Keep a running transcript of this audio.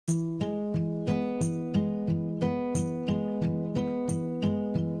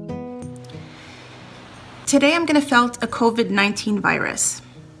Today I'm going to felt a COVID-19 virus.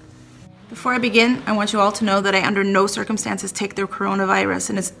 Before I begin, I want you all to know that I under no circumstances take the coronavirus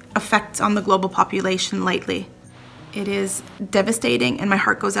and its effects on the global population lightly. It is devastating and my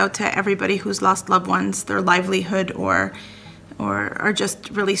heart goes out to everybody who's lost loved ones, their livelihood, or are just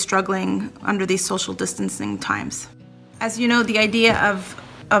really struggling under these social distancing times. As you know, the idea of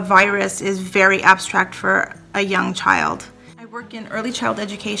a virus is very abstract for a young child. I work in early child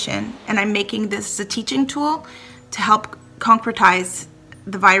education and I'm making this a teaching tool to help concretize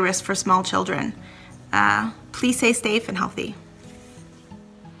the virus for small children. Please stay safe and healthy.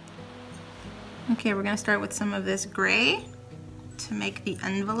 Okay, we're going to start with some of this gray to make the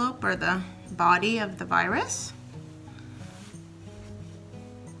envelope or the body of the virus.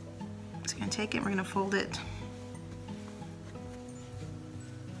 So we're going to take it, we're going to fold it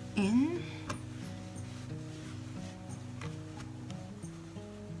in.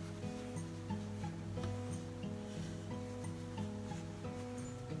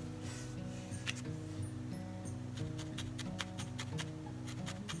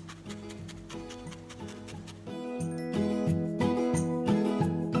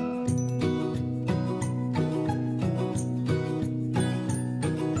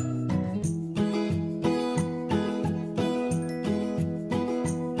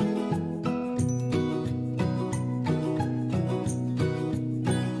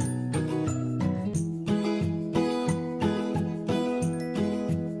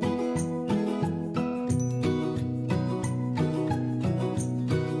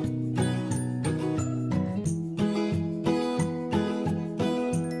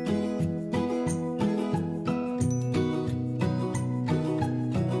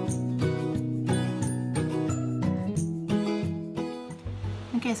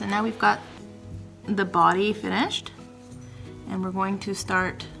 Okay, so now we've got the body finished and we're going to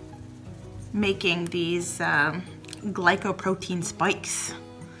start making these glycoprotein spikes.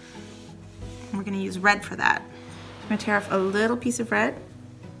 And we're going to use red for that. I'm going to tear off a little piece of red.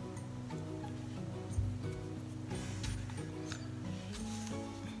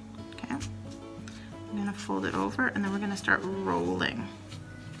 Okay, I'm going to fold it over and then we're going to start rolling.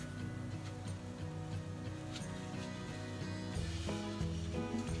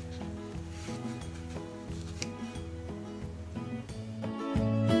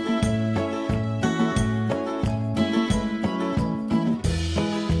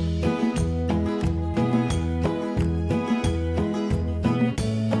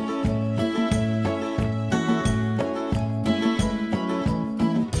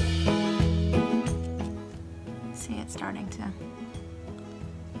 Starting to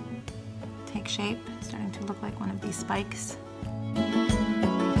take shape, it's starting to look like one of these spikes.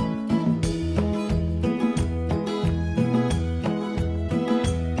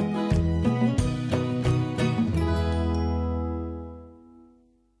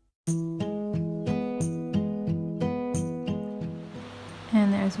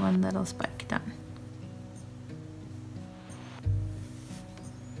 And there's one little spike done.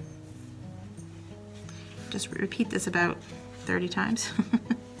 Just repeat this about 30 times.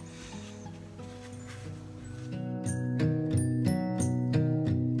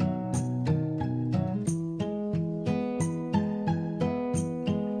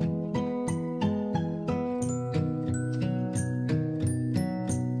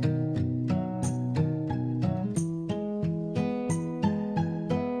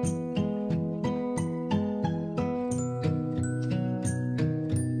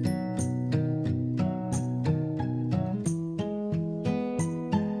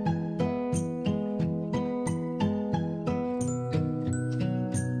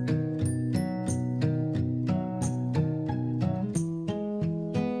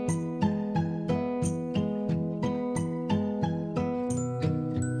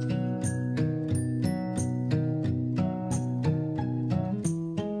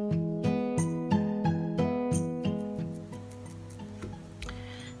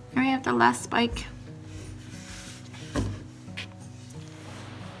 The last spike.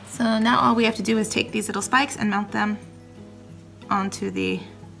 So now all we have to do is take these little spikes and mount them onto the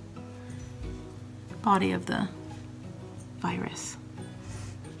body of the virus.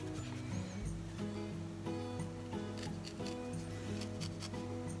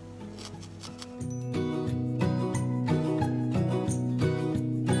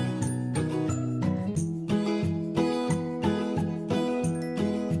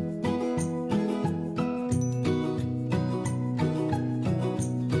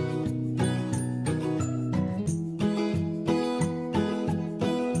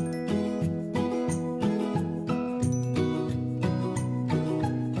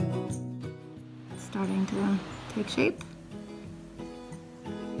 take shape.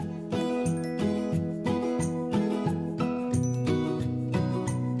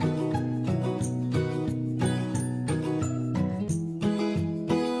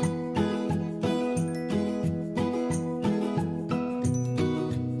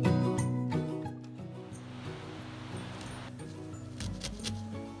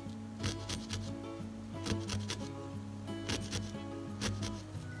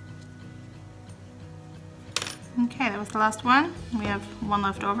 Okay, that was the last one. We have one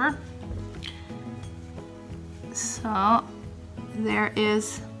left over. So there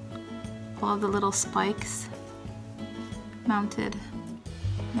is all of the little spikes mounted.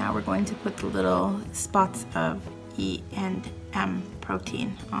 Now we're going to put the little spots of E and M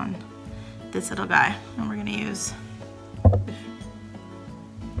protein on this little guy. And we're gonna use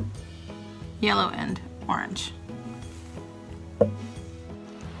yellow and orange.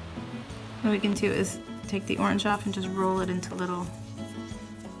 What we can do is take the orange off and just roll it into little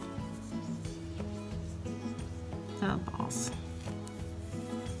balls.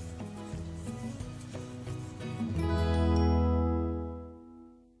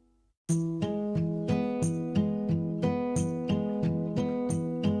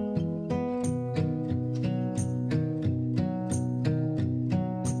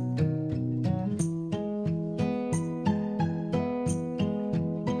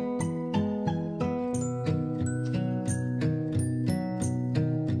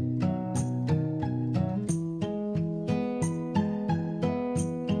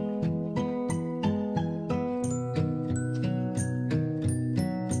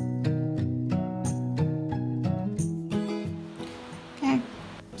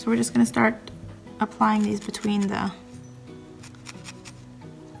 So we're just going to start applying these between the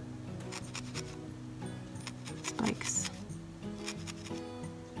spikes.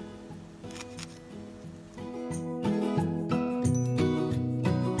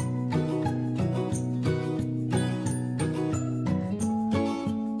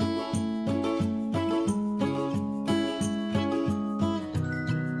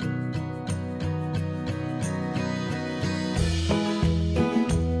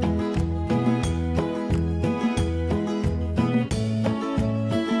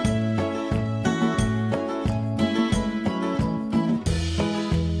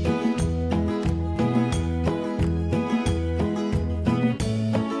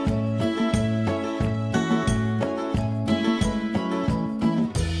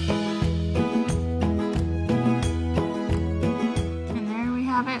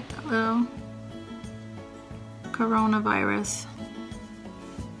 Coronavirus